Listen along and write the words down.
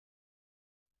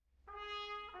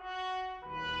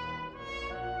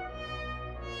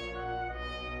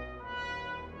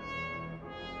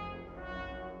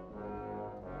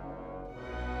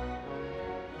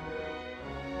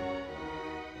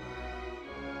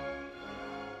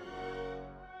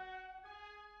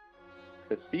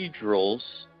cathedrals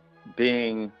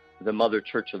being the mother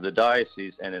church of the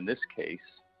diocese, and in this case,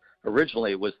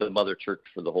 originally it was the mother church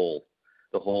for the whole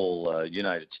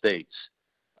United States.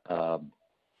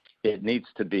 It needs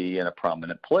to be in a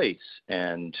prominent place,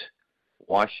 and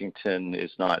Washington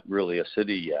is not really a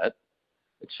city yet.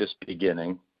 It's just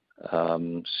beginning.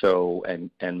 And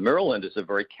Maryland is a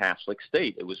very Catholic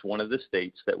state. It was one of the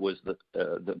states that was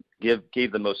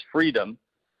gave the most freedom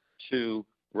to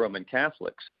Roman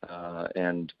Catholics,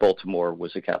 and Baltimore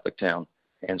was a Catholic town.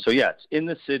 And so, yeah, it's in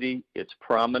the city. It's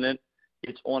prominent.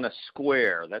 It's on a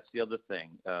square. That's the other thing.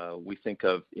 We think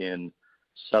of in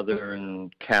Southern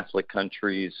Catholic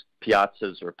countries,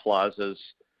 piazzas or plazas.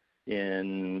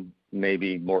 In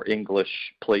maybe more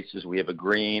English places, we have a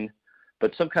green,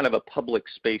 but some kind of a public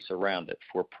space around it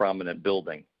for prominent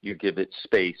building. You give it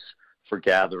space for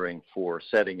gathering, for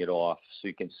setting it off, so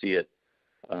you can see it,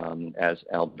 as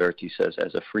Alberti says,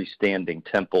 as a freestanding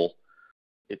temple.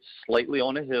 It's slightly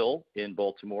on a hill in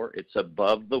Baltimore. It's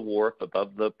above the wharf,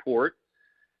 above the port,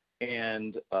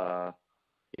 and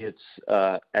it's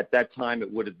at that time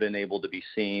it would have been able to be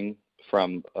seen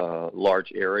from a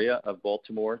large area of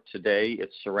Baltimore. Today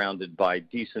it's surrounded by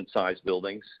decent-sized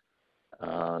buildings,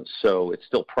 so it's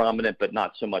still prominent, but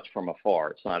not so much from afar.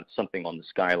 It's not something on the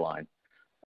skyline.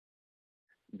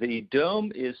 The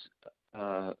dome is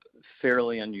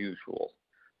fairly unusual.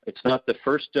 It's not the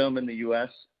first dome in the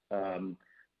U.S.,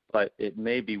 but it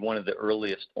may be one of the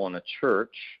earliest on a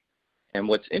church. And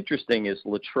what's interesting is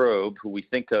Latrobe, who we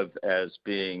think of as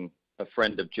being a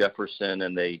friend of Jefferson,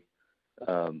 and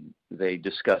they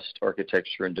discussed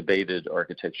architecture and debated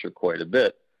architecture quite a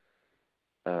bit,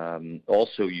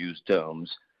 also used domes.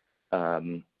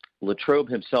 Latrobe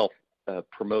himself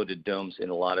promoted domes in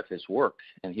a lot of his work,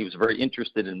 and he was very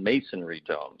interested in masonry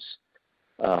domes.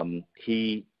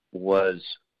 He was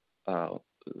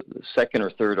the second or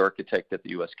third architect at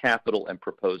the U.S. Capitol and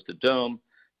proposed a dome,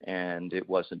 and it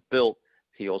wasn't built.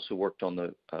 He also worked on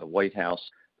the White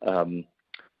House.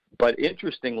 But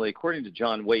interestingly, according to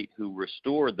John Waite, who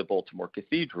restored the Baltimore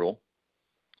Cathedral,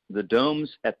 the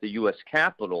domes at the U.S.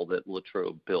 Capitol that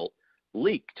Latrobe built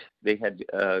leaked. They had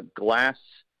glass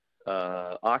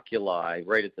oculi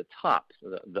right at the top.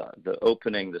 The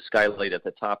opening, the skylight at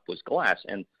the top was glass,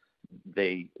 and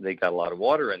they got a lot of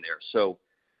water in there. So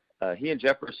he and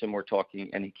Jefferson were talking,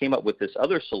 and he came up with this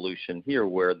other solution here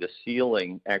where the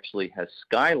ceiling actually has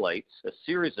skylights, a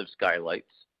series of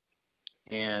skylights,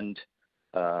 and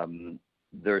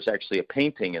there's actually a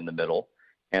painting in the middle,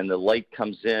 and the light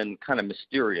comes in kind of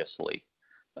mysteriously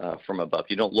from above.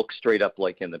 You don't look straight up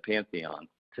like in the Pantheon.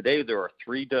 Today there are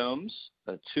 3 domes,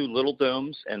 2 little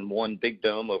domes, and 1 big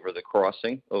dome over the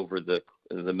crossing, over the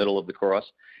middle of the cross.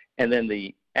 And then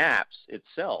the apse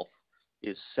itself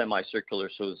is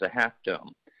semicircular, so it's a half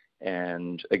dome.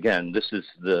 And again, this is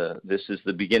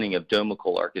the beginning of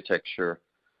domical architecture,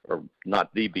 or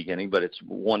not the beginning, but it's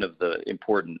one of the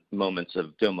important moments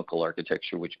of domical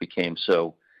architecture, which became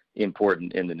so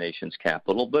important in the nation's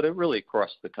capital, but it really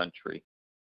across the country.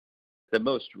 The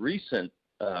most recent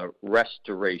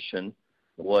restoration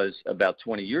was about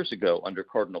 20 years ago under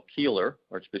Cardinal Keeler,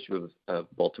 Archbishop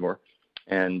of Baltimore,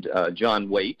 and John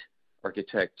Waite,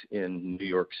 architect in New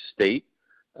York State,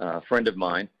 a friend of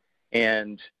mine,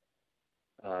 and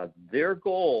their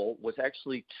goal was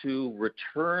actually to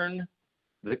return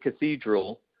the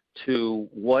cathedral to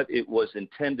what it was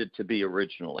intended to be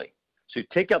originally. So you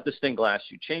take out the stained glass,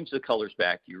 you change the colors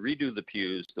back, you redo the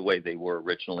pews the way they were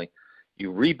originally,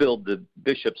 you rebuild the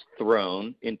bishop's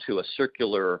throne into a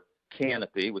circular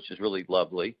canopy, which is really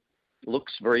lovely. It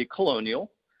looks very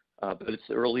colonial, but it's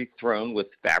the early throne with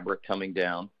fabric coming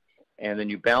down. And then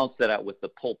you balance that out with the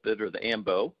pulpit or the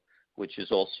ambo, which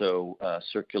is also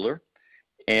circular.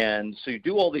 And so you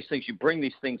do all these things. You bring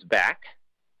these things back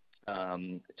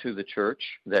to the church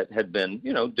that had been,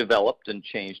 developed and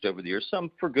changed over the years. Some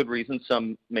for good reasons,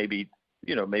 some maybe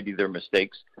they're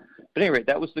mistakes. But anyway,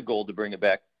 that was the goal, to bring it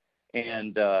back.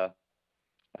 And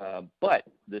but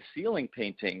the ceiling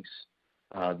paintings,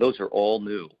 those are all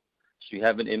new. So you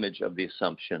have an image of the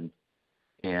Assumption,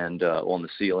 and on the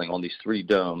ceiling, on these 3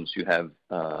 domes, you have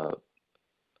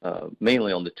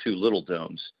mainly on the 2 little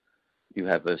domes, you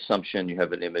have Assumption, you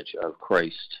have an image of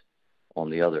Christ on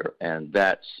the other, and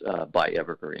that's by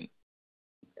Evergreen.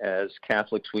 As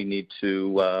Catholics, we need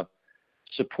to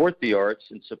support the arts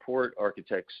and support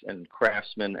architects and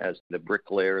craftsmen as the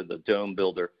bricklayer, the dome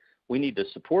builder. We need to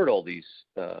support all these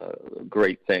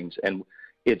great things, and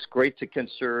it's great to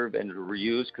conserve and to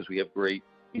reuse because we have great,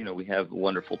 we have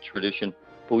wonderful tradition,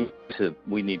 but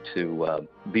we need to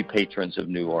be patrons of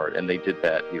new art, and they did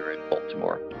that here in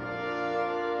Baltimore.